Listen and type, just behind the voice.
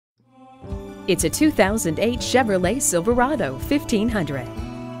It's a 2008 Chevrolet Silverado 1500.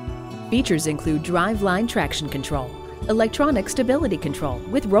 Features include driveline traction control, electronic stability control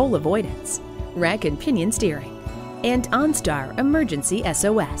with roll avoidance, rack and pinion steering, and OnStar emergency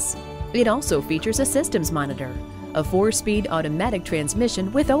SOS. It also features a systems monitor, a 4-speed automatic transmission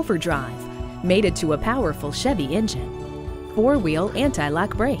with overdrive, mated to a powerful Chevy engine, 4-wheel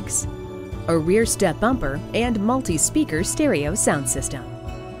anti-lock brakes, a rear step bumper, and multi-speaker stereo sound system.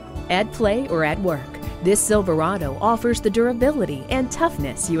 At play or at work, this Silverado offers the durability and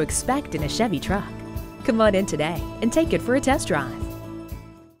toughness you expect in a Chevy truck. Come on in today and take it for a test drive.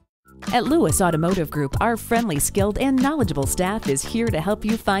 At Lewis Automotive Group, our friendly, skilled, and knowledgeable staff is here to help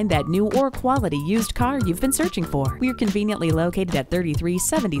you find that new or quality used car you've been searching for. We're conveniently located at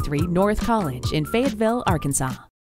 3373 North College in Fayetteville, Arkansas.